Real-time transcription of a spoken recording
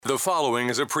The following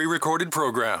is a pre-recorded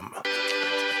program. 906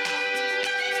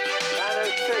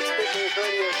 News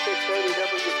Radio 680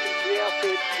 WPTF.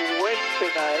 It's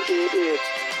Wednesday night. It is,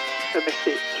 let me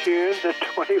see, June the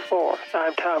 24th.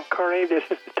 I'm Tom Kearney. This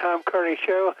is the Tom Kearney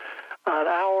Show, an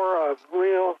hour of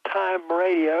real-time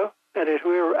radio. That is,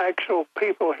 we're actual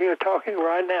people here talking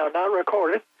right now, not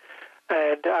recorded.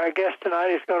 And our guest tonight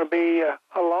is going to be a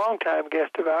longtime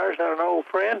guest of ours, an old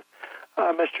friend,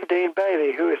 Mr. Dean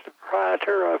Bailey, who is the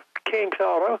proprietor of King's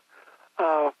Auto,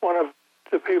 one of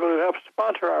the people who helps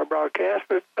sponsor our broadcast,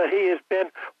 but he has been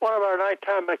one of our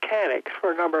nighttime mechanics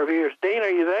for a number of years. Dean, are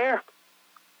you there?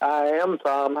 I am,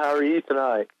 Tom. How are you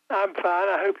tonight? I'm fine.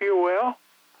 I hope you're well.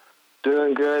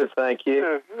 Doing good, thank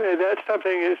you. That's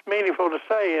something that's meaningful to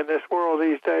say in this world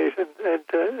these days, and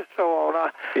so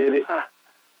on. It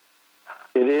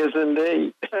is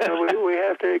indeed. we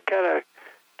have to kind of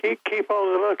keep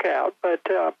on the lookout, but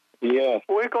yeah,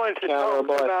 we're going to talk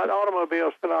about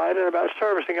automobiles tonight and about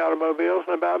servicing automobiles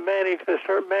and about managing the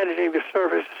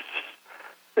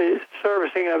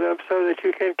servicing of them so that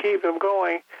you can keep them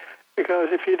going. Because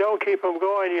if you don't keep them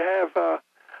going, you have I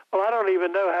don't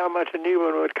even know how much a new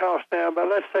one would cost now, but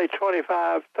let's say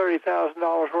 $25,000,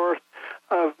 $30,000 worth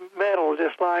of metal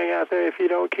just lying out there if you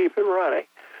don't keep it running.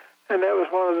 And that was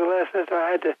one of the lessons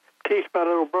I had to teach my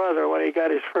little brother when he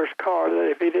got his first car, that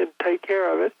if he didn't take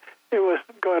care of it, it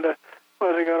wasn't going to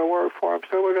work for him.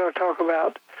 So we're going to talk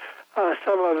about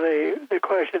some of the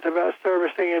questions about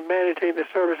servicing and managing the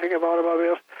servicing of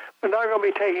automobiles. We're not going to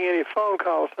be taking any phone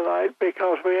calls tonight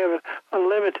because we have a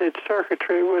limited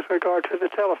circuitry with regard to the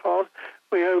telephone.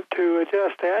 We hope to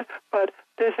adjust that, but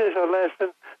this is a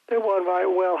lesson that one might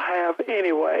well have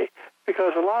anyway,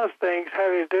 because a lot of things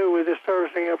having to do with the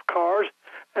servicing of cars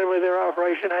and with their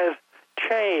operation has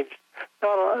changed.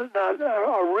 Not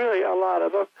really a lot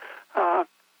of them.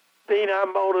 Dean,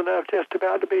 I'm old enough just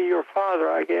about to be your father,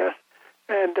 I guess,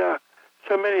 and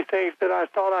so many things that I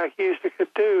thought I used to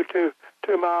could do to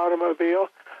my automobile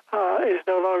is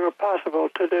no longer possible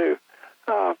to do.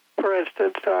 For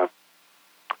instance,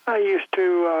 I used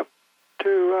to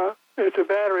if the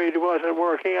battery wasn't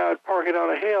working, I would park it on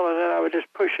a hill and then I would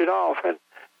just push it off, and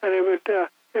it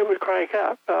would crank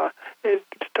up. It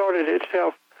started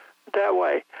itself that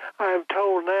way. I'm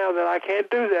told now that I can't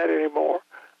do that anymore.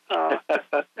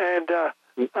 And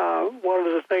one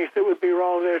of the things that would be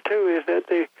wrong there too is that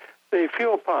the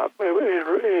fuel pump,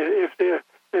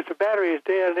 if the battery is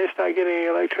dead and it's not getting any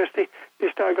electricity,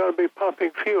 it's not going to be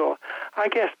pumping fuel. I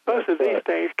guess both of these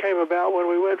things came about when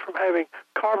we went from having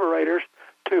carburetors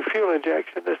to fuel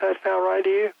injection. Does that sound right to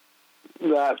you?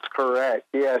 That's correct.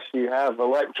 Yes, you have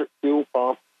electric fuel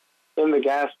pump in the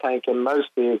gas tank in most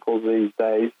vehicles these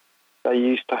days. They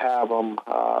used to have them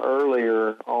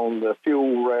earlier on the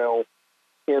fuel rail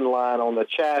inline on the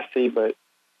chassis, but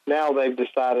now they've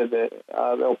decided that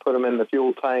they'll put them in the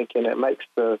fuel tank, and it makes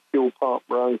the fuel pump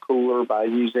run cooler by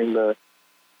using the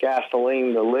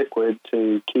gasoline, the liquid,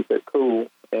 to keep it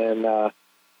cool. And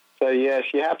so, yes,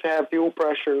 you have to have fuel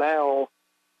pressure now,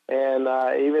 and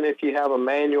even if you have a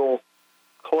manual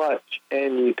clutch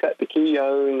and you cut the key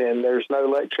on and there's no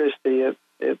electricity,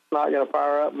 it's not going to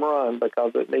fire up and run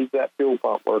because it needs that fuel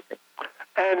pump working.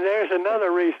 And there's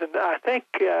another reason, I think,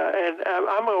 and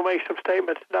I'm going to make some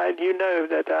statements tonight. You know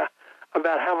that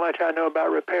about how much I know about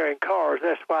repairing cars.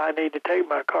 That's why I need to take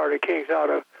my car to King's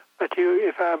Auto. But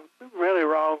if I'm really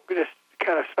wrong, just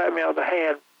kind of slap me on the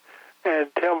hand and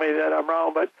tell me that I'm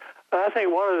wrong. But I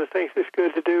think one of the things that's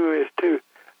good to do is to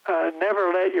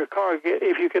never let your car get,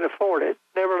 if you can afford it,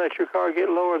 never let your car get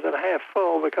lower than half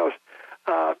full, because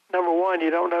number one,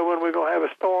 you don't know when we're going to have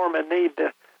a storm and need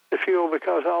the fuel,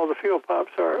 because all the fuel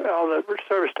pumps all the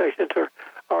service stations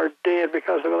are dead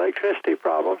because of electricity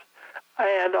problems.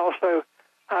 And also,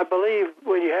 I believe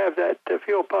when you have that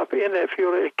fuel pump in that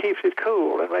fuel, it keeps it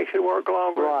cool and makes it work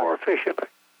longer and more efficiently.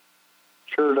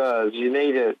 Sure does. You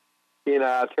need it. You know,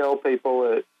 I tell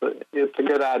people it's a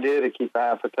good idea to keep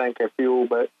half a tank of fuel,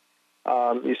 but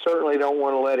you certainly don't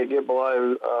want to let it get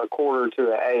below a quarter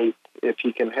to an eighth if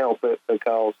you can help it,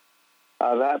 because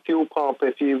that fuel pump,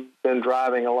 if you've been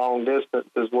driving a long distance,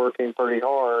 is working pretty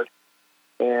hard.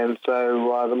 And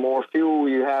so the more fuel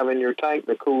you have in your tank,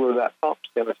 the cooler that pump's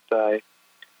going to stay.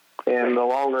 And the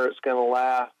longer it's going to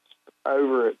last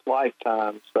over its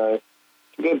lifetime. So it's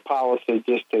a good policy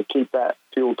just to keep that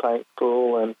fuel tank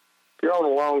full. And if you're on a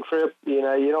long trip, you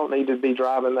know, you don't need to be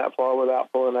driving that far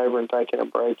without pulling over and taking a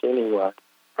break anyway.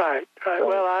 Right.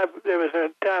 Well, there was a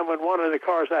time when one of the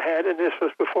cars I had, and this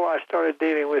was before I started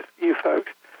dealing with you folks,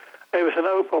 it was an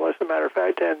Opel, as a matter of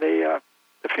fact, and the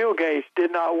fuel gauge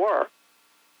did not work.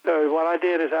 So what I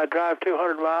did is I drive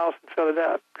 200 miles and fill it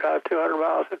up, drive 200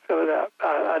 miles and fill it up.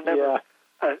 I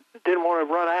didn't want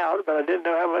to run out, but I didn't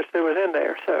know how much there was in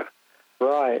there. So.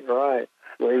 Right.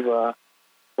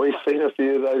 We've seen a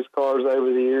few of those cars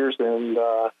over the years, and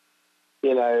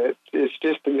it's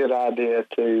just a good idea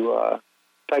to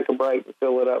take a break and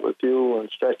fill it up with fuel and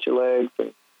stretch your legs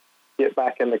and get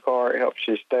back in the car. It helps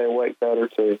you stay awake better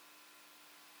too.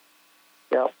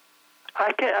 Yep.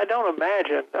 I don't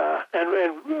imagine,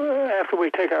 and after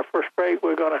we take our first break,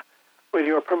 we're going to, with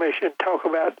your permission, talk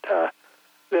about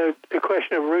the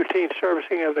question of routine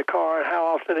servicing of the car and how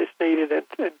often it's needed,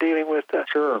 and dealing with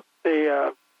Sure.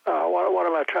 What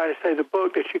am I trying to say? The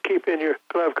book that you keep in your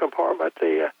glove compartment,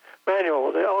 the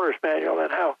manual, the owner's manual,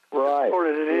 and how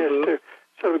important it is to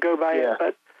sort of go by it.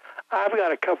 But I've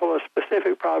got a couple of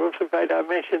specific problems. In fact, I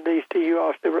mentioned these to you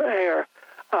off the air.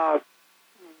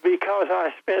 Because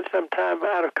I spent some time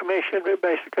out of commission, but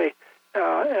basically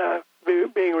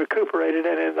being recuperated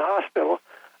and in the hospital,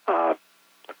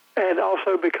 and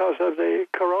also because of the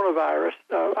coronavirus,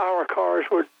 our cars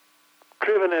were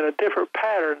driven in a different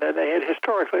pattern than they had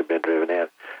historically been driven in.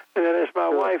 And then as my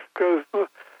wife drove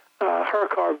her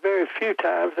car very few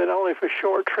times and only for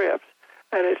short trips,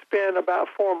 and it's been about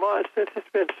 4 months since it's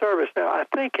been serviced now. I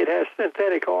think it has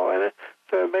synthetic oil in it,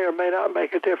 so it may or may not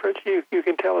make a difference. You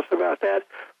can tell us about that.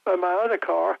 But my other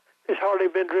car has hardly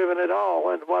been driven at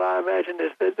all, and what I imagine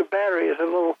is that the battery is a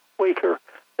little weaker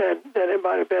than it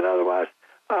might have been otherwise.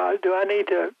 Do I need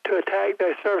to attack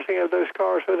the servicing of those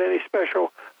cars with any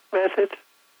special methods?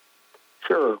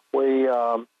 Sure.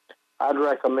 I'd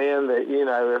recommend that,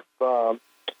 if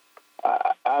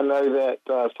I know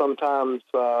that sometimes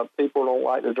people don't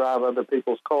like to drive other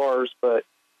people's cars, but,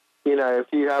 if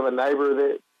you have a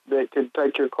neighbor that could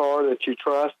take your car that you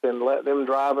trust and let them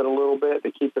drive it a little bit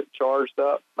to keep it charged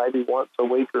up, maybe once a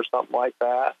week or something like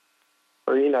that.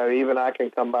 Or, even I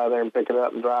can come by there and pick it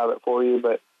up and drive it for you.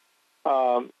 But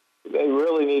they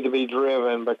really need to be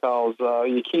driven because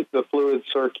you keep the fluid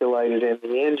circulated in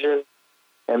the engine,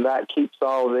 and that keeps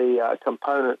all the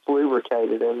components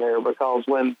lubricated in there, because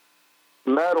when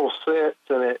metal sits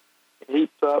and it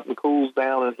heats up and cools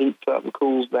down and heats up and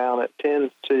cools down, it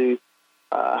tends to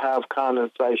have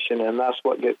condensation, and that's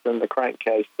what gets in the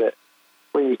crankcase. That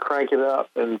when you crank it up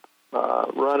and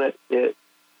run it, it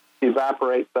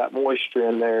evaporates that moisture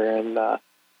in there, and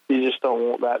you just don't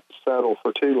want that to settle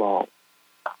for too long.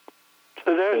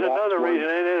 So there's another reason,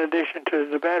 in addition to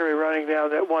the battery running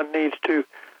down, that one needs to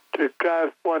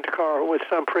drive one's car with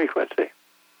some frequency.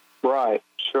 Right,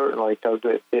 certainly, because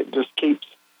it just keeps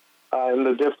in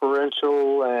the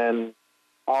differential and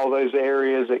all those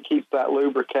areas, it keeps that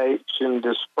lubrication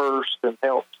dispersed and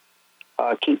helps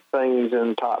keep things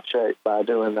in top shape by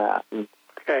doing that. And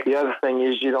the other thing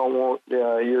is you don't want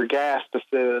your gas to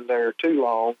sit in there too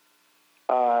long,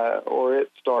 or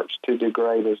it starts to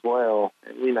degrade as well.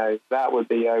 And, that would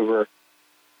be over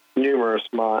numerous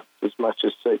months, as much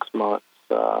as 6 months.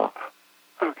 So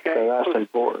that's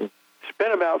important. It's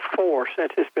been about 4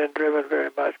 since it's been driven very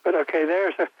much. But,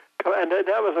 and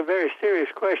that was a very serious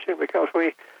question, because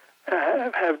we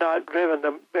have not driven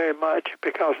them very much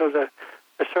because of the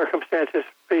circumstances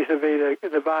vis-a-vis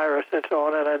the virus and so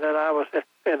on. And then I was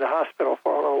in the hospital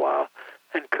for a little while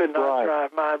and could not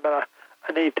drive mine, but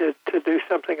I need to do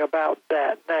something about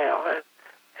that now.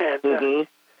 And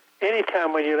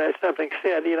anytime when you let something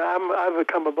sit, I've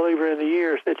become a believer in the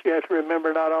years that you have to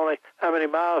remember not only how many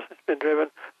miles it's been driven,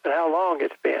 but how long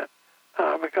it's been,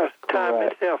 because time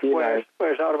itself wears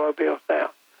automobiles down.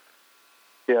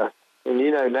 Yeah, and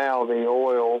now the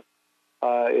oil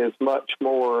is much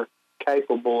more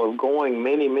capable of going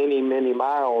many, many, many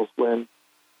miles when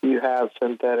you have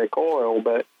synthetic oil,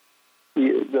 but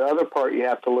the other part you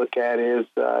have to look at is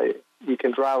you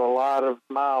can drive a lot of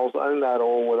miles on that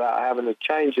oil without having to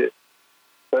change it.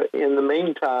 But in the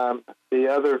meantime, the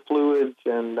other fluids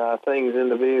and things in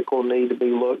the vehicle need to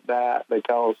be looked at,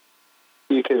 because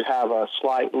you could have a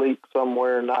slight leak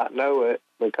somewhere and not know it,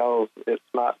 because it's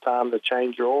not time to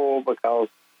change your oil, because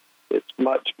it's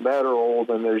much better oil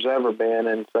than there's ever been.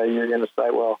 And so you're going to say,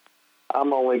 well,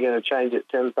 I'm only going to change it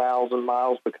 10,000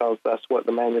 miles because that's what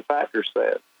the manufacturer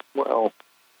said. Well,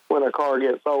 when a car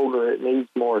gets older, it needs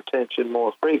more attention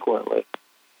more frequently.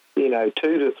 2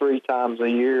 to 3 times a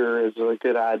year is a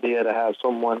good idea to have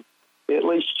someone at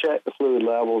least check the fluid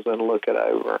levels and look it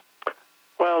over.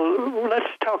 Well, let's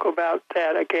talk about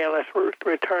that again. Let's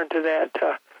return to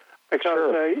that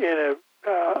because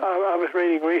I was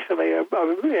reading recently in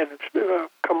a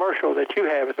commercial that you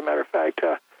have, as a matter of fact,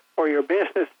 for your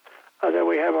business that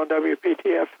we have on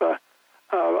WPTF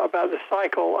about the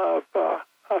cycle of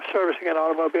servicing an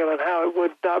automobile and how it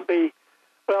would not be,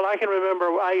 I can remember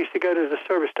I used to go to the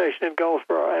service station in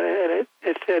Goldsboro, and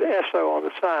it said Esso on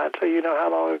the sign, so you know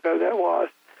how long ago that was.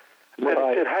 Right.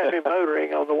 And it said Happy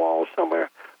Motoring on the wall somewhere.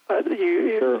 But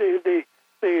Sure.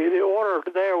 the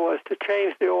order there was to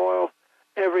change the oil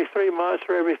every 3 months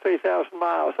or every 3,000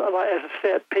 miles as a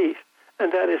set piece,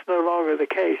 and that is no longer the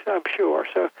case, I'm sure.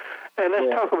 So, and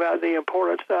let's talk about the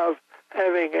importance of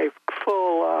having a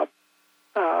full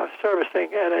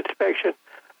servicing and inspection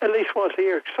at least once a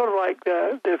year, sort of like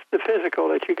the physical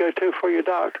that you go to for your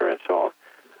doctor and so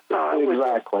on.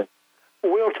 Exactly.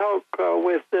 We'll talk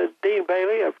with Dean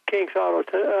Bailey of King's Auto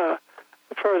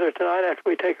further tonight after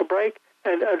we take a break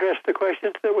and address the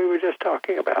questions that we were just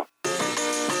talking about.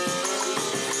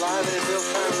 Live and in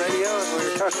real-time radio, and we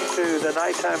were talking to the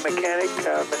nighttime mechanic,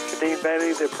 Mr. Dean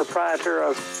Bailey, the proprietor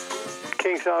of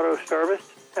King's Auto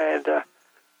Service. And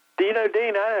do you know,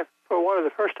 Dean, for one of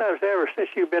the first times ever since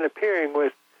you've been appearing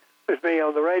with me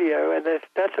on the radio, and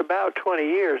that's about 20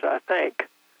 years, I think,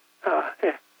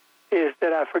 is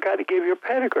that I forgot to give your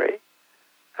pedigree.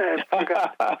 And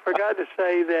forgot to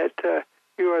say that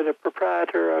you are the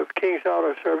proprietor of King's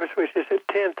Auto Service, which is at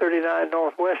 1039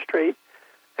 Northwest Street,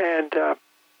 and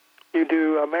you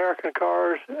do American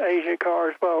cars, Asian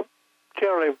cars, well,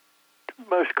 generally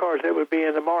most cars that would be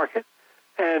in the market,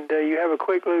 and you have a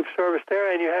quick lube service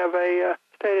there, and you have a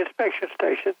state inspection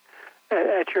station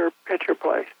at your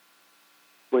place.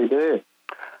 We do.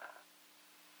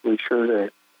 We sure do.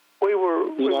 We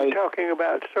were talking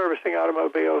about servicing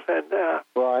automobiles, and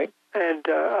right. And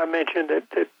I mentioned that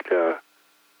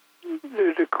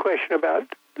there's a question about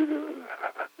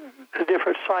the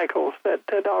different cycles that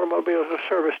automobiles are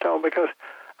serviced on, because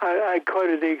I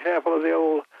quoted the example of the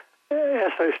old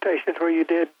Esso stations where you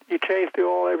change the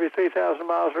oil every 3,000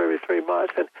 miles or every 3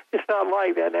 months, and it's not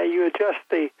like that. Now you adjust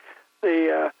the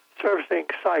servicing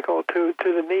cycle to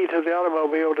the needs of the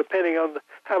automobile depending on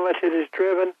how much it is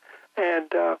driven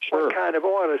and what kind of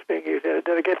oil is being used in it.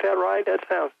 Did I get that right? That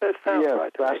sounds yes,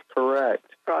 right to me. That's correct.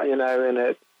 Right.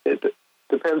 And it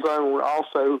depends on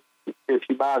also if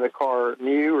you buy the car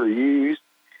new or used.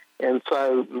 And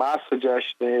so my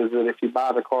suggestion is that if you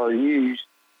buy the car used,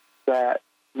 that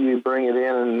you bring it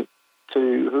in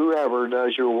to whoever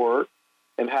does your work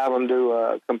and have them do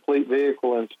a complete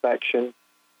vehicle inspection,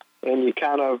 and you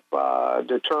kind of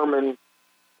determine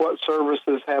what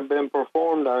services have been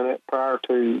performed on it prior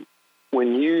to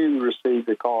when you receive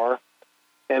the car.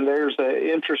 And there's an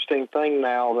interesting thing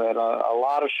now that a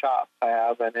lot of shops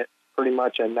have, and it's pretty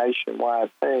much a nationwide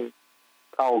thing,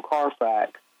 called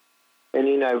Carfax.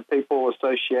 And, people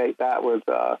associate that with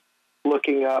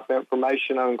looking up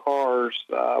information on cars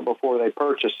before they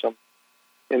purchase them.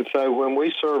 And so when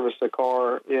we service a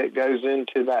car, it goes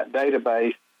into that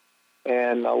database,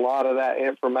 and a lot of that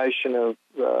information of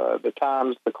the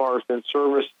times the car's been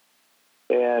serviced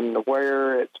and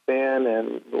where it's been,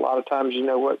 and a lot of times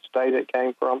what state it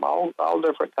came from, all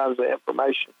different kinds of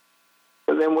information.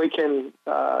 But then we can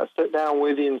sit down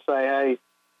with you and say, hey,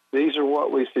 these are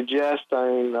what we suggest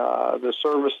on the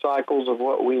service cycles of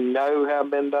what we know have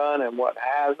been done and what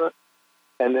hasn't,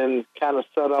 and then kind of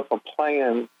set up a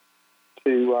plan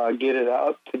to get it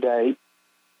up to date,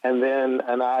 and then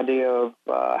an idea of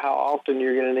how often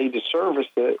you're going to need to service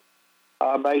it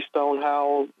based on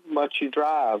how much you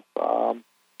drive.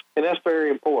 And that's very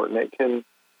important. It can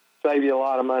save you a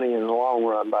lot of money in the long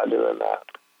run by doing that.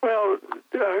 Well,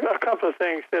 a couple of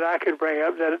things that I could bring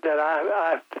up that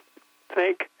I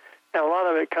think, and a lot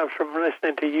of it comes from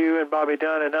listening to you and Bobby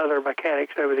Dunn and other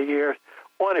mechanics over the years.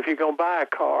 One, if you're going to buy a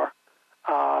car,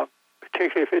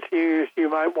 particularly if it's used, you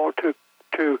might want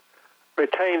to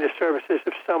retain the services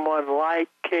of someone like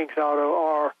King's Auto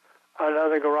or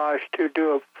another garage to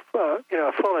do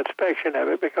a full inspection of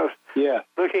it, because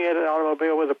looking at an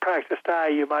automobile with a practiced eye,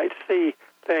 you might see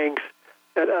things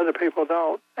that other people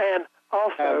don't. And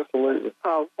also, absolutely,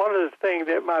 one of the things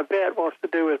that my vet wants to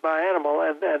do with my animal,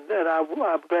 and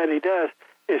I'm glad he does,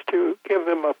 is to give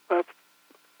them a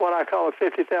what I call a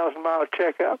 50,000-mile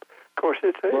checkup. Of course,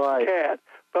 it's a cat,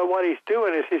 but what he's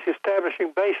doing is he's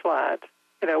establishing baselines.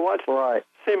 What's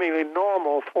seemingly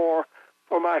normal for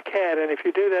my cat, and if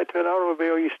you do that to an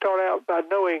automobile, you start out by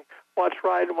knowing what's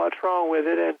right and what's wrong with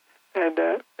it,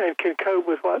 and can cope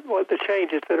with what the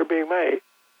changes that are being made.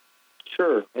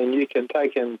 Sure, and you can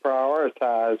take and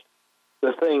prioritize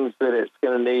the things that it's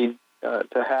going to need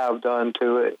to have done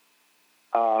to it.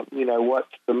 What's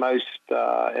the most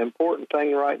important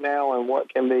thing right now, and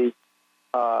what can be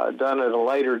done at a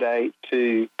later date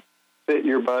to fit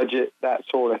your budget, that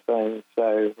sort of thing.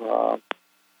 So,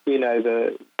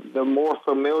 the more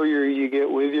familiar you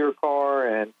get with your car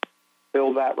and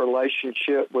build that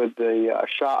relationship with the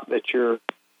shop that you're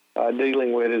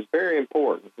dealing with is very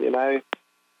important. You know,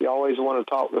 you always want to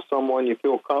talk to someone you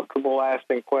feel comfortable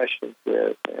asking questions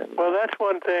with. And, well, that's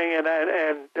one thing, and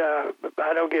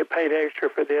I don't get paid extra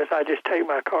for this. I just take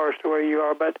my cars to where you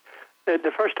are. But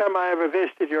the first time I ever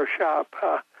visited your shop,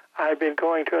 I had been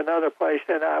going to another place,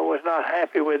 and I was not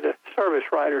happy with the service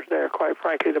writers there. Quite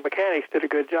frankly, the mechanics did a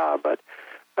good job, but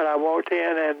I walked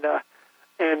in,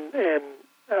 and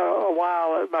a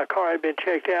while my car had been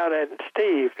checked out, and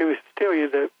Steve, who was still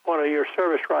one of your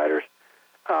service writers,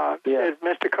 said,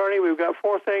 "Mr. Kearney, we've got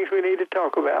 4 things we need to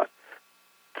talk about.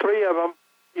 3 of them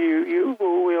you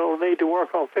will need to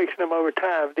work on fixing them over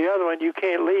time. The other one you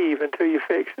can't leave until you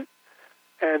fix it."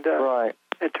 And right.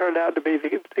 It turned out to be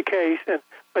the case,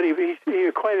 but he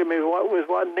acquainted me with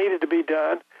what needed to be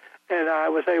done, and I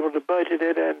was able to budget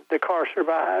it, and the car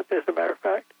survived, as a matter of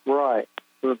fact. Right.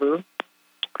 Mm-hmm.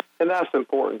 And that's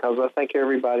important because I think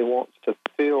everybody wants to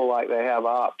feel like they have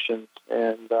options,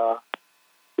 and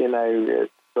you know,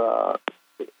 it's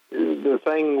the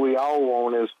thing we all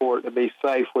want is for it to be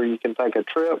safe, where you can take a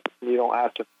trip. You don't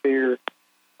have to fear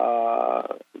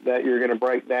that you're going to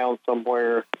break down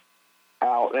somewhere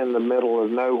out in the middle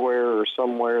of nowhere or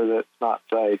somewhere that's not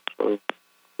safe, or,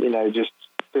 you know, just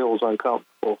feels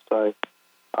uncomfortable. So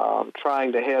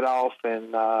trying to head off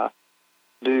and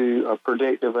do a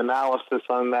predictive analysis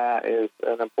on that is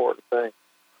an important thing.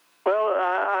 Well,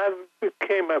 I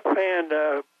became a fan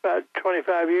about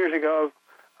 25 years ago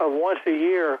of once a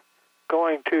year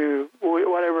going to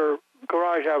whatever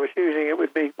garage I was using. It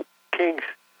would be King's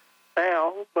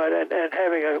now, but and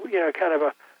having a kind of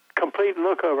a complete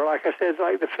lookover. Like I said,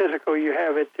 like the physical you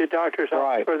have at your doctor's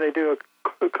office, where they do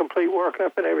a complete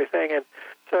workup and everything. And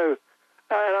so,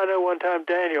 and I know one time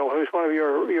Daniel, who's one of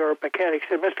your mechanics,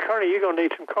 said, "Mr. Kearney, you're going to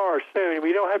need some cars soon.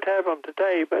 We don't have to have them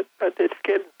today, but it's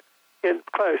getting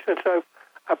close." And so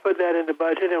I put that in the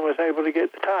budget and was able to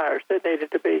get the tires that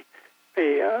needed to be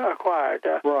acquired.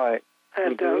 Right.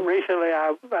 And recently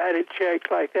I had it checked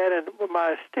like that, and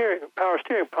my power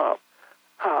steering pump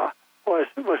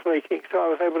was leaking, so I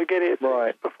was able to get it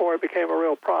before it became a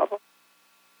real problem.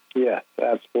 Yes,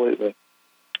 absolutely.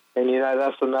 And, you know,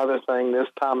 that's another thing this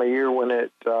time of year when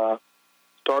it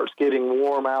starts getting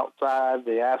warm outside,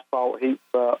 the asphalt heats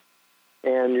up,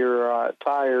 and your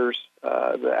tires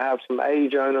that have some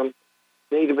age on them,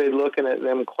 need to be looking at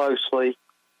them closely.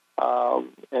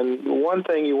 And one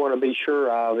thing you want to be sure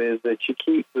of is that you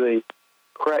keep the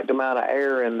correct amount of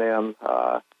air in them.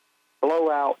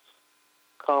 Blowouts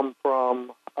come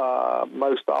from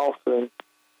most often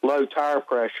low tire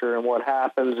pressure, and what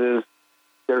happens is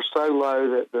they're so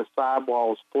low that the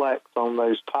sidewalls flex on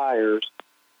those tires,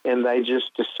 and they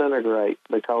just disintegrate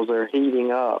because they're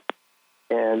heating up.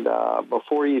 And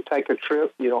before you take a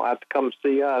trip, you don't have to come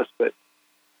see us, but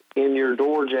in your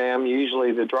door jamb,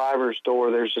 usually the driver's door,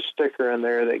 there's a sticker in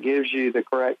there that gives you the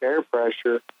correct air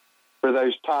pressure for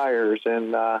those tires. And,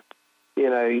 you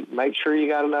know, make sure you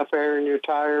got enough air in your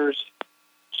tires.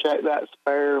 Check that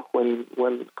spare when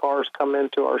cars come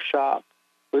into our shop.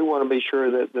 We want to be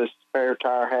sure that the spare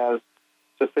tire has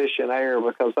sufficient air,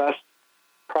 because that's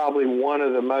probably one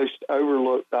of the most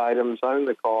overlooked items on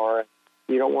the car.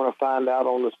 You don't want to find out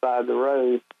on the side of the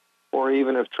road, or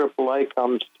even if AAA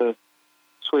comes to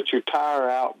switch your tire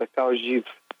out because you've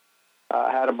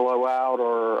had a blowout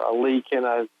or a leak in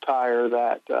a tire,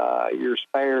 that your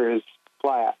spare is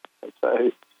flat.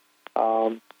 So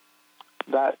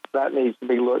that needs to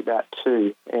be looked at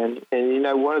too. And you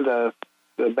know, one of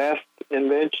the best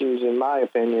inventions, in my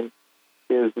opinion,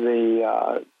 is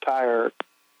the tire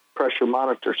pressure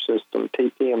monitor system,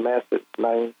 TPMS it's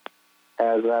known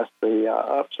as. That's the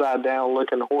upside down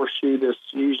looking horseshoe that's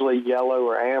usually yellow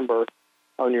or amber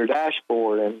on your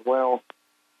dashboard. And, well,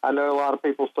 I know a lot of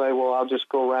people say, well, I'll just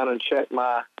go around and check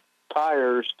my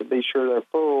tires to be sure they're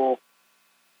full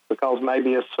because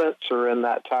maybe a sensor in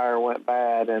that tire went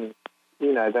bad, and,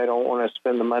 you know, they don't want to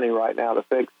spend the money right now to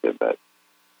fix it. But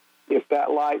if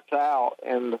that light's out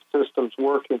and the system's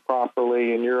working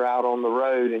properly and you're out on the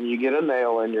road and you get a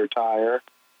nail in your tire,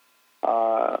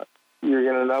 you're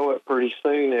going to know it pretty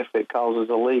soon if it causes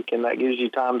a leak, and that gives you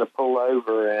time to pull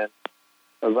over and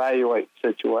evaluate the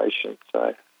situation.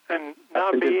 So, and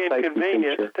not be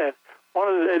inconvenienced. And one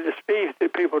of the speeds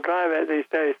that people drive at these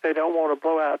days, they don't want a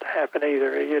blowout to happen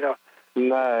either, you know.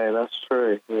 No, that's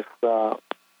true. With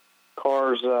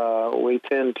cars, we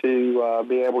tend to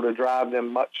be able to drive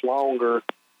them much longer.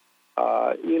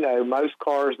 You know, most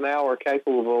cars now are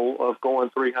capable of going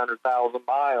 300,000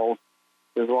 miles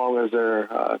as long as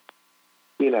they're,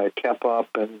 you know, kept up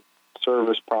and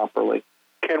serviced properly.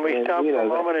 Can we stop for a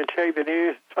moment and check the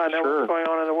news, find out what's going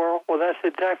on in the world? Well, that's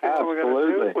exactly what we're going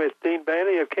to do with Dean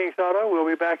Bailey of King's Auto. We'll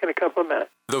be back in a couple of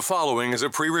minutes. The following is a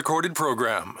pre-recorded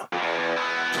program.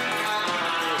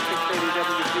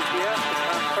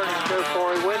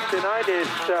 For Wednesday night is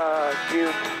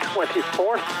June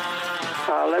 24th.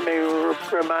 Let me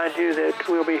remind you that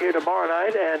we'll be here tomorrow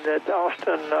night, and that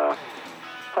Austin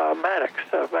Maddox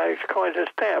Coins and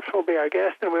Stamps will be our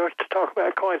guest, and we'll talk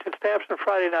about coins and stamps. And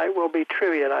Friday night will be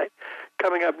trivia night.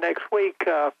 Coming up next week,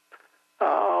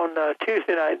 on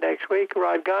Tuesday night next week,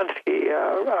 Rod Gonski,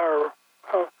 our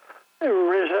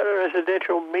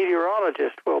residential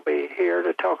meteorologist, will be here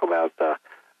to talk about the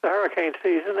hurricane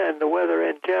season and the weather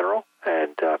in general.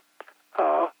 And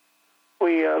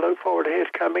we look forward to his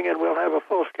coming, and we'll have a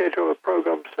full schedule of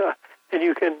programs. And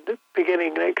you can,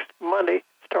 beginning next Monday,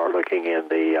 start looking in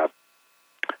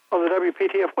on the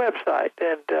WPTF website.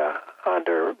 And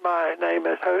under my name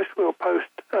as host, we'll post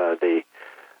the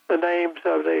names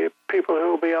of the people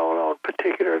who will be on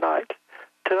particular nights.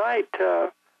 Tonight,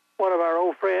 one of our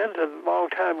old friends and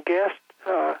longtime guest,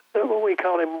 we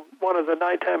call him one of the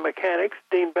nighttime mechanics,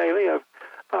 Dean Bailey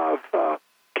of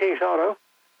King's Auto.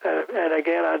 And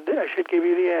again, I should give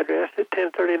you the address at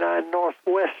 1039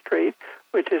 Northwest Street,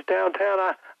 which is downtown.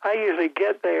 I usually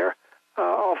get there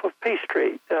off of P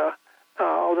Street,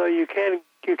 although you can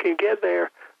get there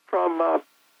from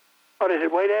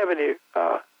Wade Avenue.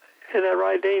 Isn't that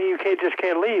right, Dean? You just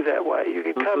can't leave that way. You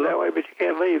can come that way, but you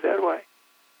can't leave that way.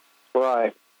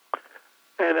 Right.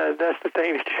 And that's the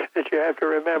thing that you have to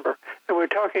remember. And we're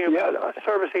talking about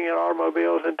servicing in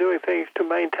automobiles and doing things to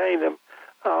maintain them.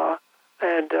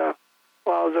 And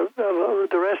while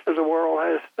the rest of the world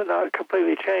has not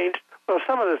completely changed, well,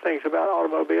 some of the things about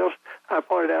automobiles, I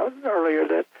pointed out earlier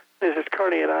that Mrs.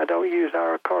 Kearney and I don't use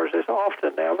our cars as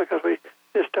often now because we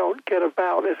just don't get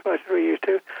about as much as we used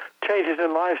to. Changes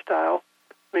in lifestyle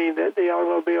mean that the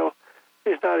automobile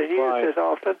is not used as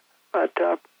often, but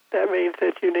that means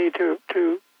that you need to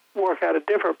work out a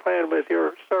different plan with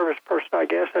your service person, I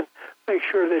guess, and make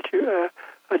sure that you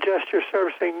adjust your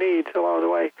servicing needs along the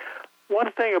way.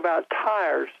 One thing about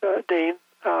tires, Dean,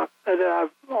 that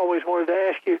I've always wanted to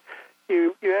ask you,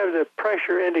 you have the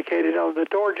pressure indicated on the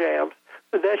door jambs,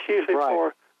 but that's usually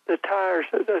for the tires,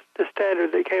 the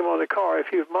standard that came on the car.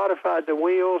 If you've modified the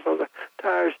wheels or the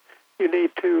tires, you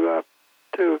need to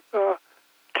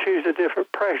choose a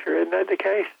different pressure. Isn't that the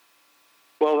case?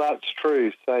 Well, that's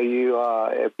true. So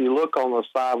if you look on the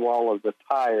sidewall of the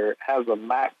tire, it has a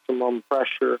maximum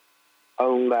pressure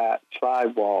on that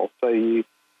sidewall. So you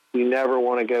never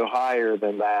want to go higher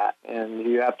than that. And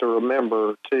you have to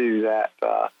remember, too, that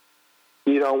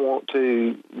you don't want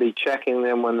to be checking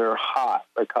them when they're hot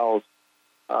because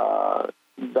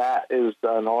that is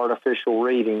an artificial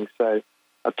reading. So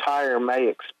a tire may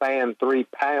expand 3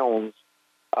 pounds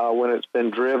when it's been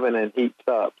driven and heats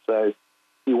up. So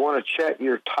you want to check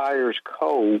your tires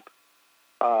cold.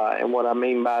 And what I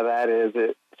mean by that is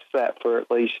it's set for at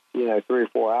least, 3 or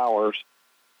 4 hours.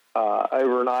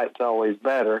 Overnight's always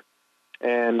better.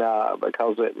 And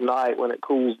because at night when it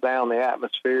cools down the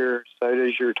atmosphere, so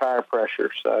does your tire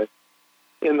pressure. So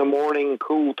in the morning,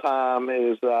 cool time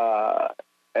is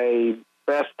a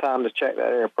best time to check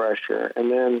that air pressure. And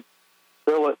then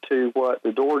fill it to what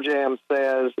the door jamb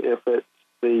says, if it's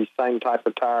the same type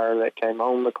of tire that came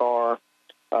on the car,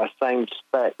 same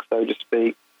spec, so to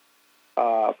speak.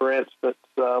 For instance,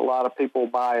 a lot of people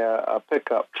buy a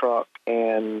pickup truck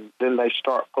and then they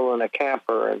start pulling a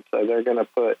camper, and so they're going to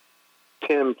put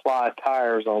 10-ply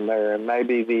tires on there, and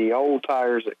maybe the old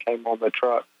tires that came on the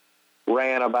truck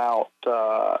ran about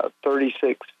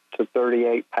 36 to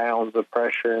 38 pounds of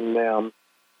pressure in them.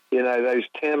 Those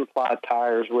 10-ply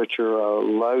tires, which are a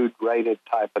load-rated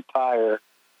type of tire,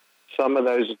 some of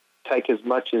those take as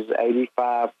much as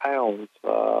 85 pounds,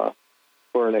 for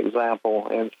an example.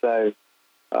 And so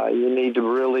you need to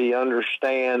really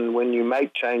understand when you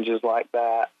make changes like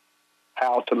that,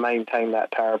 how to maintain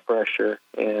that tire pressure.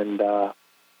 And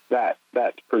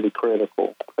that's pretty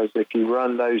critical, because if you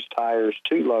run those tires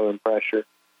too low in pressure,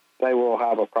 they will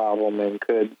have a problem and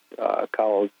could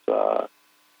cause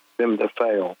them to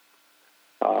fail.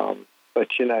 But,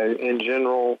 in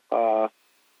general,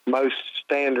 most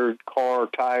standard car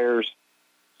tires,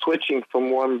 switching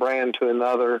from one brand to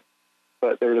another,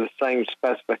 but they're the same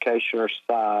specification or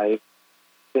size,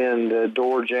 then the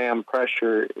door jamb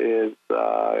pressure is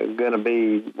going to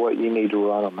be what you need to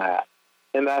run them at.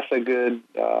 And that's a good,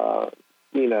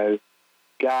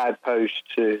 guidepost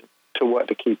to what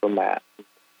to keep them at.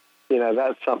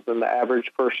 That's something the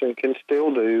average person can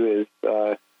still do. Is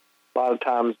a lot of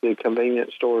times the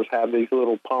convenience stores have these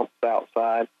little pumps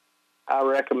outside. I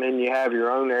recommend you have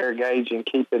your own air gauge and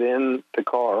keep it in the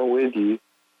car with you,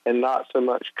 and not so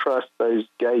much trust those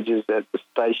gauges at the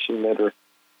station that are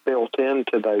built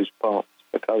into those pumps,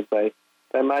 because they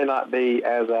may not be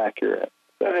as accurate.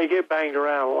 And they get banged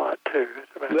around a lot, too.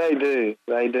 They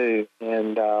do.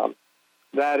 And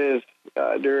that is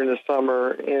during the summer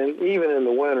and even in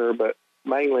the winter, but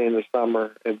mainly in the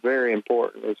summer, it's very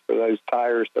important is for those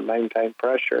tires to maintain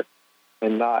pressure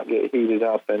and not get heated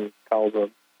up and cause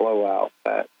a blowout.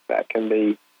 That can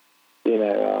be,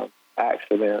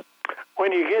 accident.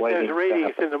 When you get those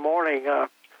readings in the morning,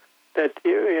 that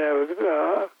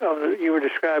you were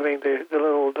describing the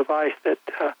little device that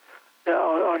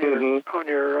on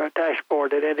your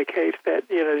dashboard that indicates that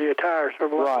your tires are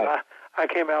low. Right. I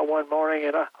came out one morning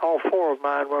and all four of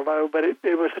mine were low, but it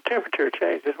was a temperature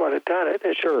change is what had done it.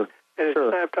 Sure. It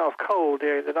snapped off cold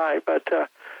during the night, but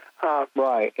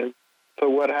right. And so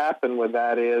what happened with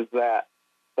that is that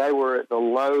they were at the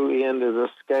low end of the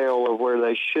scale of where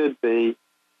they should be.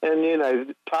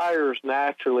 And, tires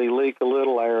naturally leak a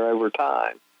little air over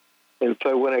time. And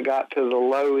so when it got to the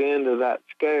low end of that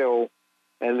scale,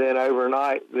 and then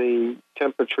overnight the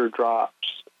temperature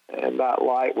drops and that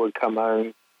light would come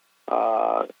on,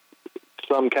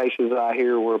 some cases I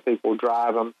hear where people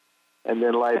drive them, and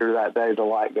then later that day the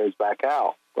light goes back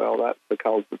out. Well, that's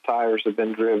because the tires have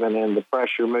been driven and the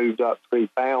pressure moved up 3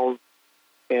 pounds,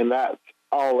 and that's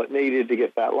all it needed to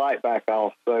get that light back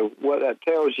off. So what that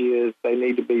tells you is they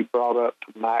need to be brought up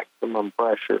to maximum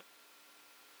pressure.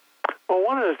 Well,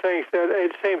 one of the things that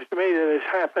it seems to me that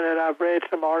has happened, and I've read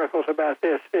some articles about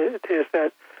this, is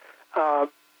that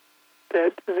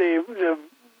that the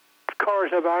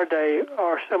cars of our day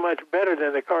are so much better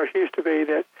than the cars used to be,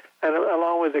 that, and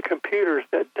along with the computers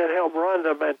that help run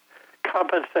them and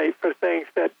compensate for things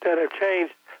that have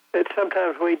changed, that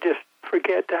sometimes we just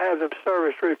forget to have them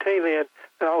serviced routinely, and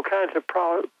all kinds of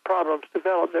problems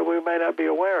develop that we may not be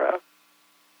aware of.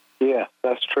 Yeah,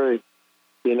 that's true.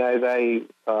 They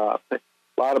a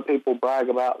lot of people brag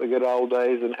about the good old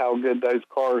days and how good those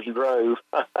cars drove.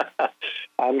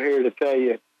 I'm here to tell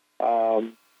you,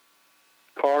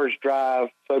 cars drive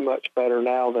so much better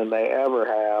now than they ever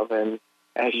have, and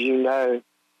as you know,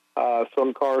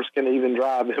 some cars can even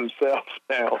drive themselves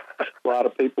now. A lot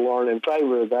of people aren't in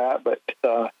favor of that, but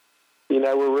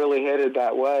we're really headed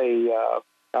that way.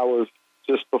 I was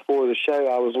just before the show,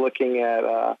 I was looking at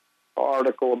an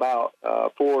article about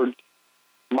Ford's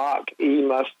Mach-E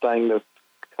Mustang that's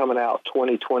coming out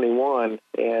 2021,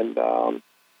 and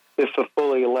it's a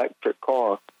fully electric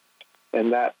car,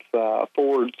 and that's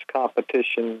Ford's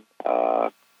competition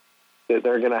that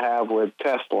they're going to have with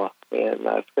Tesla, and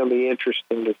it's going to be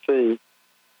interesting to see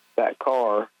that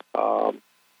car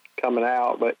coming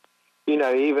out. But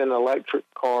even electric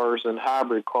cars and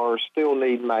hybrid cars still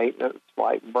need maintenance,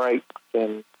 like brakes,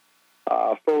 and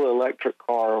a full electric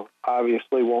car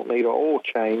obviously won't need an oil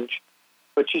change,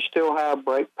 but you still have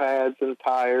brake pads and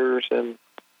tires and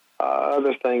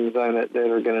other things on it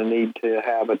that are going to need to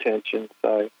have attention.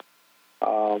 So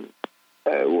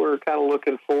we're kind of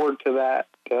looking forward to that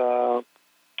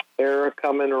era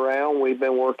coming around. We've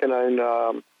been working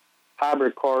on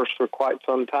hybrid cars for quite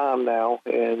some time now,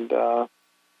 and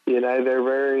they're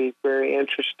very, very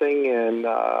interesting and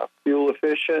fuel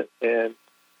efficient, and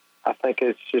I think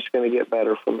it's just going to get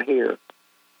better from here.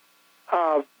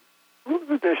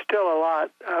 There's still a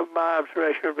lot, my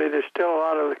observation would be there's still a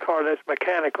lot of the car that's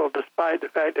mechanical, despite the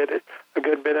fact that a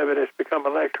good bit of it has become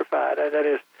electrified. And that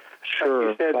is, sure,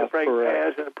 like you said, the brake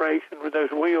pads and the brakes and with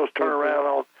those wheels turn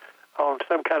around on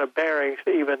some kind of bearings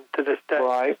even to this day.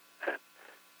 Right.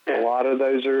 Yeah. A lot of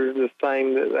those are the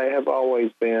same that they have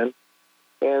always been.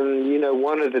 And,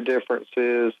 one of the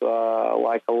differences,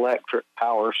 like electric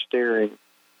power steering,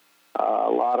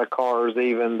 a lot of cars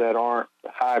even that aren't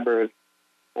hybrid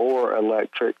or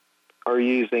electric are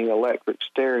using electric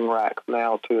steering racks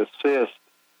now to assist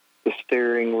the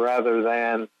steering rather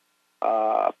than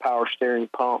a power steering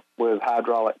pump with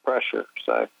hydraulic pressure.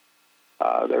 So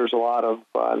there's a lot of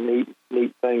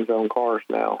neat things on cars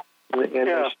now. And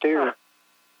they steer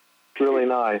really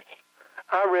nice.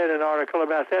 I read an article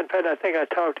about that. In fact, I think I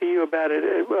talked to you about it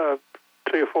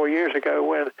 3 or 4 years ago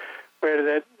where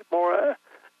that more,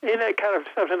 isn't that kind of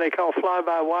something they call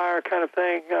fly-by-wire kind of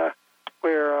thing?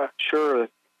 Where Sure.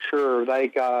 They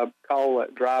call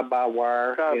it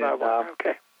drive-by-wire. Drive-by-wire,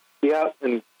 okay. Yep,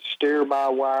 and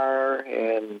steer-by-wire,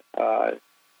 and a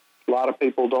lot of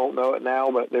people don't know it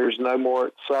now, but there's no more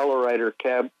accelerator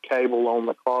cable on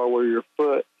the car where your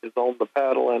foot is on the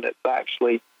pedal, and it's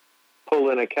actually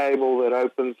pulling a cable that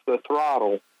opens the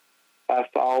throttle. That's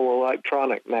all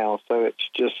electronic now, so it's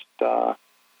just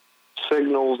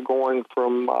signals going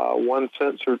from one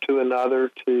sensor to another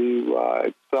to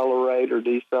accelerate or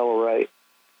decelerate.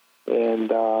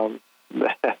 And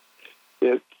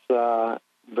it's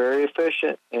very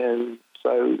efficient. And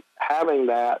so having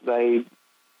that, they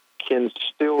can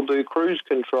still do cruise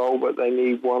control, but they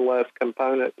need one less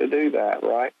component to do that,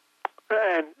 right?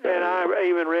 And I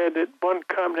even read that one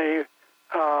company, it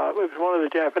was one of the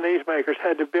Japanese makers,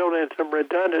 had to build in some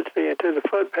redundancy into the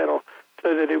foot pedal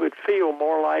so that it would feel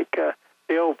more like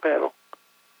the old pedal.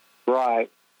 Right.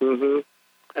 Mm-hmm.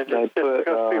 And just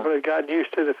because people had gotten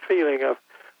used to the feeling of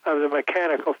the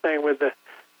mechanical thing with the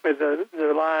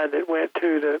line that went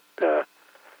to the...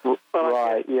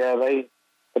 right, yeah, they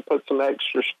put some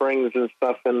extra springs and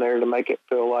stuff in there to make it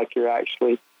feel like you're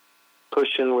actually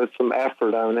pushing with some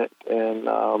effort on it, and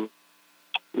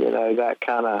that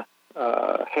kind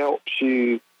of helps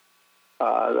you,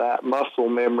 that muscle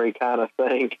memory kind of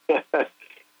thing,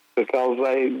 because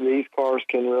these cars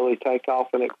can really take off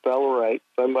and accelerate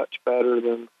so much better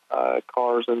than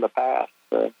cars in the past.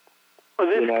 Well,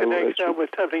 this connects up with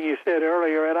something you said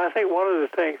earlier, and I think one of the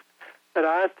things that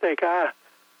I think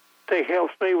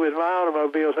helps me with my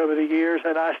automobiles over the years,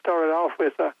 and I started off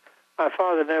with my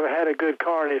father never had a good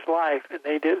car in his life, and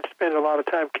he didn't spend a lot of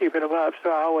time keeping them up, so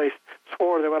I always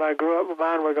swore that when I grew up,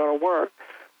 mine were going to work.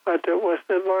 But it was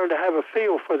to learn to have a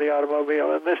feel for the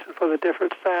automobile and listen for the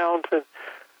different sounds and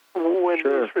when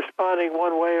it's responding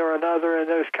one way or another and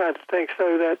those kinds of things,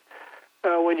 so that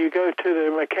when you go to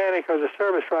the mechanic or the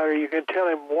service writer, you can tell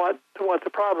him what the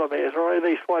problem is, or at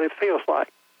least what it feels like.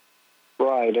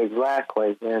 Right,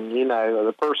 exactly. And,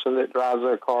 the person that drives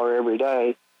their car every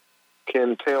day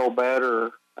can tell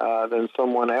better than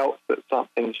someone else that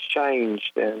something's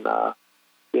changed. And,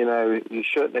 you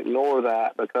shouldn't ignore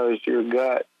that, because your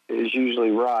gut is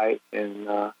usually right. And,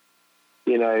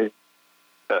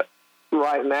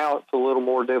 right now it's a little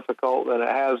more difficult than it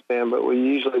has been, but we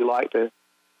usually like to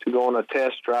go on a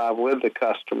test drive with the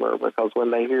customer, because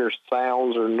when they hear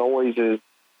sounds or noises,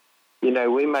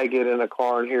 we may get in a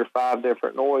car and hear 5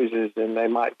 different noises, and they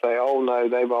might say, oh, no,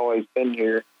 they've always been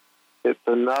here. It's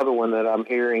another one that I'm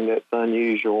hearing that's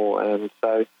unusual. And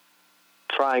so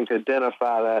trying to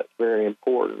identify that's very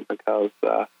important, because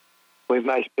we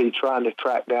may be trying to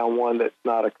track down one that's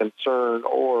not a concern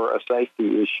or a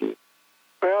safety issue.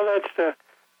 Well,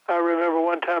 I remember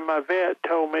one time my vet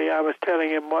told me, I was telling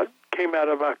him what came out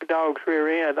of my dog's rear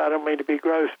end. I don't mean to be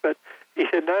gross, but he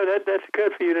said, no, that's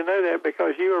good for you to know that,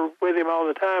 because you are with him all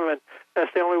the time, and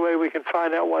that's the only way we can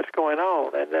find out what's going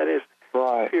on. And that is,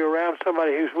 if you're around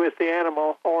somebody who's with the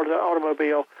animal or the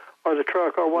automobile or the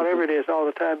truck or whatever it is all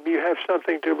the time, you have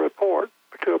something to report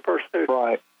to a person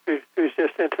who's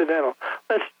just incidental.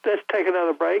 Let's take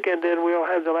another break, and then we'll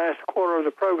have the last quarter of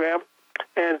the program.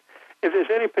 And if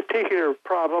there's any particular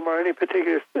problem or any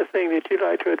particular thing that you'd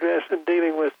like to address in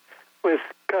dealing with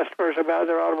customers about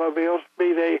their automobiles,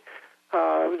 be they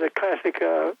the classic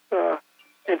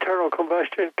internal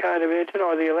combustion kind of engine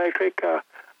or the electric,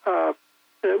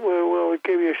 we'll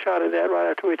give you a shot at that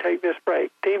right after we take this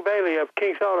break. Dean Bailey of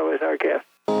King's Auto is our guest.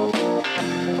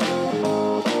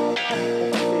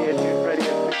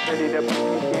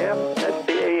 That's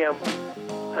the AM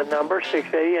number,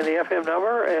 680, and the FM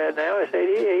number, and now it's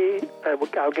 88,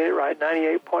 I'll get it right,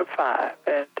 98.5.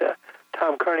 And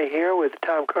Tom Kearney here with the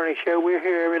Tom Kearney Show. We're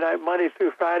here every night, Monday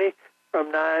through Friday,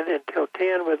 from 9 until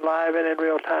 10 with live and in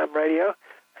real-time radio.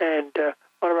 And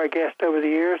one of our guests over the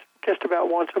years, just about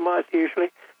once a month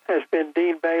usually, has been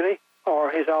Dean Bailey,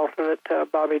 or his alternate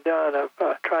Bobby Dunn of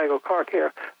Triangle Car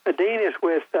Care. Dean is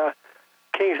with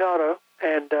King's Auto,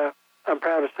 and I'm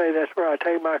proud to say that's where I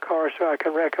take my cars, so I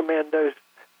can recommend those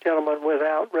gentlemen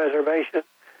without reservation.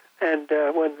 And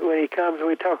when he comes,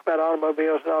 we talk about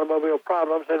automobiles and automobile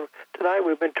problems. And tonight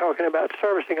we've been talking about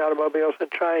servicing automobiles and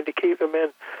trying to keep them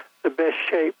in the best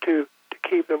shape to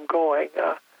keep them going.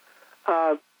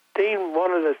 Dean,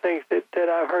 one of the things that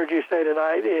I've heard you say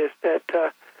tonight is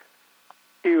that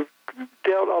you've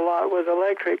dealt a lot with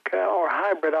electric or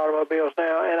hybrid automobiles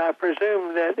now, and I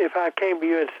presume that if I came to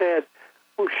you and said,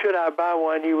 well, should I buy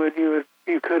one, you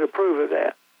could approve of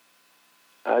that.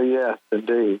 Yes,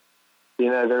 indeed.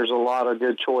 There's a lot of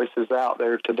good choices out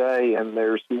there today, and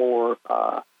there's more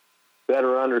that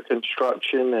are under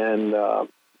construction. And,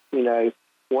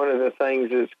 one of the things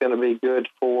that's going to be good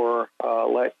for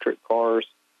electric cars,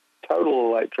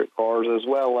 total electric cars, as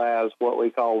well as what we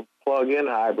call plug-in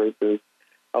hybrids, is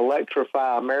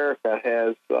Electrify America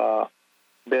has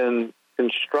been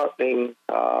constructing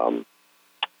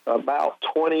about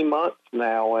 20 months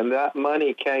now, and that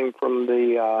money came from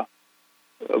the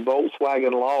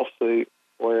Volkswagen lawsuit,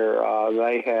 where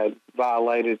they had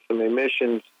violated some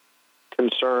emissions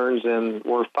concerns and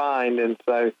were fined. And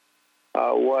so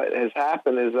what has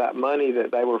happened is that money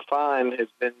that they were fined has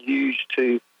been used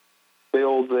to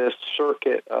build this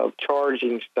circuit of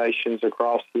charging stations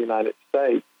across the United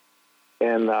States.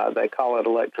 And they call it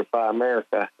Electrify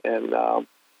America. And,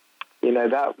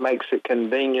 that makes it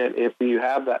convenient if you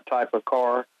have that type of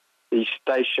car. These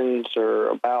stations are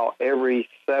about every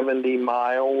 70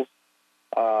 miles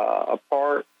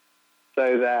apart,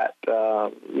 so that,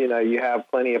 you have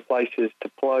plenty of places to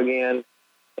plug in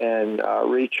and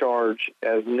recharge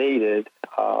as needed.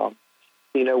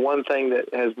 One thing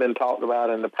that has been talked about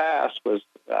in the past was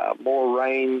more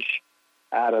range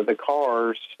out of the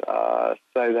cars so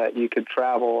that you could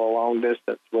travel a long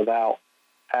distance without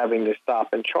having to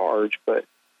stop and charge. But,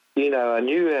 a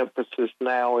new emphasis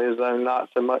now is on not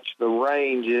so much the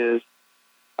range is,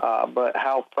 but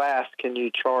how fast can you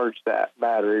charge that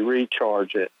battery,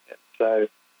 recharge it. And so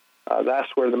that's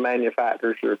where the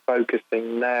manufacturers are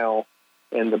focusing now,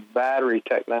 and the battery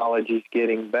technology is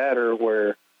getting better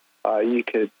where you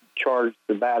could charge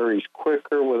the batteries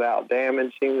quicker without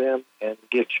damaging them and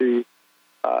get you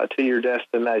to your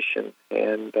destination.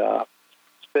 And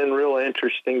it's been real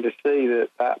interesting to see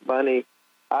that money,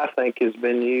 I think, has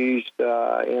been used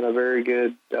in a very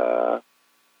good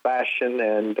fashion.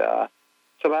 And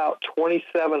it's about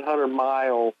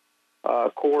 2,700-mile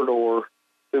corridor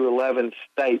through 11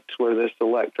 states where this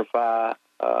Electrify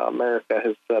America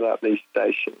has set up these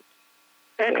stations.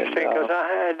 Interesting, because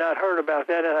I had not heard about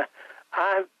that. And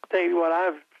I think what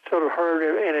I've sort of heard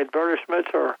in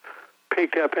advertisements or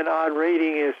picked up in odd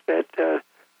reading is that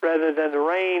rather than the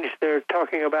range, they're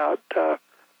talking about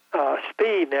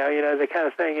speed now, the kind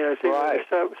of thing, right.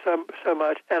 so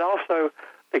much. And also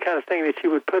the kind of thing that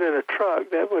you would put in a truck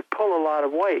that would pull a lot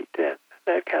of weight,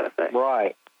 that kind of thing.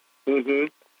 Right. Mm-hmm.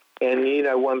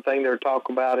 And, one thing they're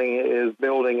talking about is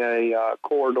building a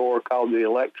corridor called the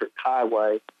Electric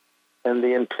Highway. And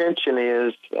the intention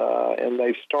is, and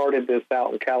they've started this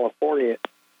out in California,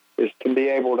 is to be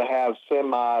able to have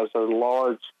semis or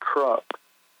large trucks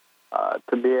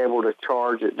to be able to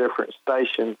charge at different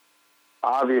stations.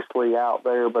 Obviously out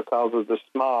there, because of the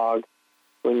smog,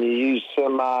 when you use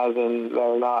semis and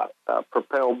they're not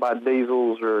propelled by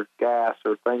diesels or gas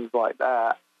or things like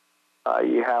that,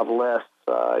 you have less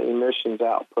emissions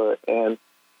output. And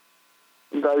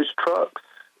those trucks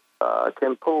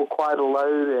can pull quite a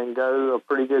load and go a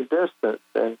pretty good distance.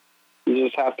 And you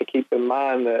just have to keep in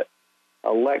mind that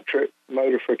electric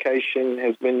motorification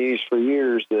has been used for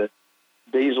years. The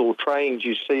diesel trains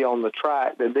you see on the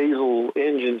track, the diesel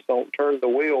engines don't turn the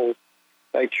wheels.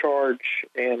 They charge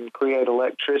and create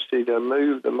electricity to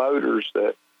move the motors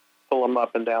that pull them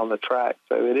up and down the track.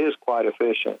 So it is quite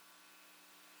efficient.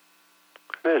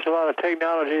 There's a lot of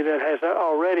technology that has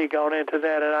already gone into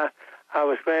that, and I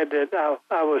was glad that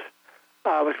I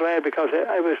was glad because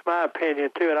it was my opinion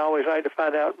too, and I always like to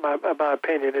find out my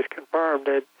opinion is confirmed,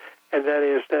 and that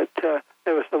is that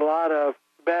there was a lot of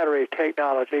battery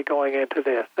technology going into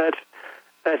this. That's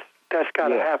got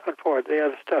to happen for the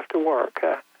other stuff to work.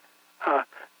 Are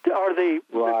the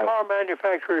car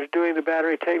manufacturers doing the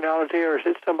battery technology, or is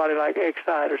it somebody like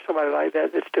Excite or somebody like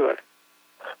that that's doing it?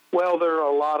 Well, there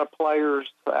are a lot of players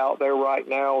out there right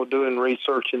now doing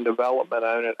research and development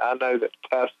on it. I know that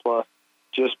Tesla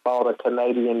just bought a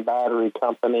Canadian battery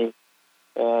company,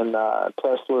 and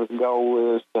Tesla's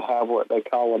goal is to have what they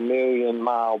call a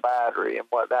 1,000,000-mile battery. And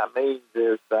what that means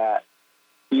is that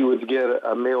you would get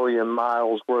 1,000,000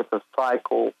 miles worth of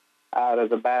cycle out of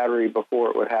the battery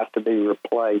before it would have to be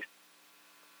replaced.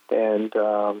 And,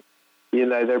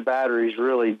 their batteries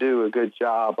really do a good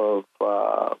job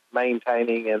of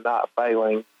maintaining and not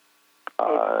failing.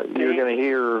 You're going to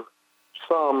hear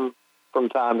some from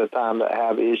time to time that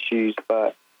have issues,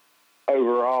 but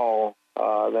overall,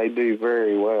 they do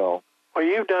very well. Well,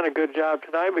 you've done a good job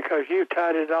tonight because you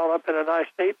tied it all up in a nice,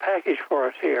 neat package for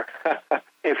us here.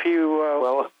 If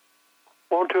you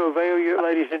want to avail,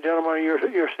 ladies and gentlemen,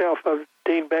 yourself of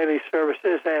Dean Bailey's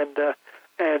services and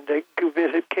go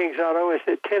visit King's Auto. It's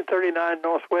at 1039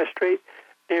 Northwest Street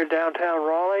near downtown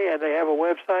Raleigh, and they have a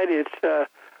website. It's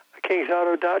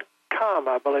kingsauto.com,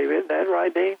 I believe. Isn't that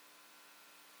right, Dean?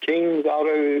 King's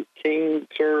Auto, King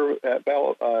Serve at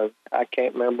Bell. I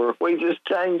can't remember. We just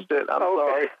changed it. I'm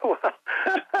sorry. Well,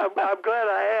 I'm glad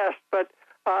I asked, but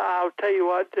I'll tell you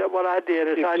what I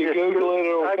did is I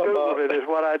Googled it is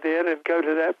what I did, and go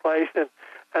to that place, and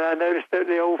I noticed that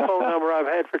the old phone number I've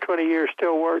had for 20 years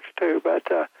still works too. But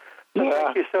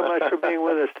thank you so much for being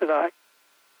with us tonight.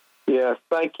 Yes,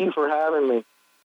 thank you for having me.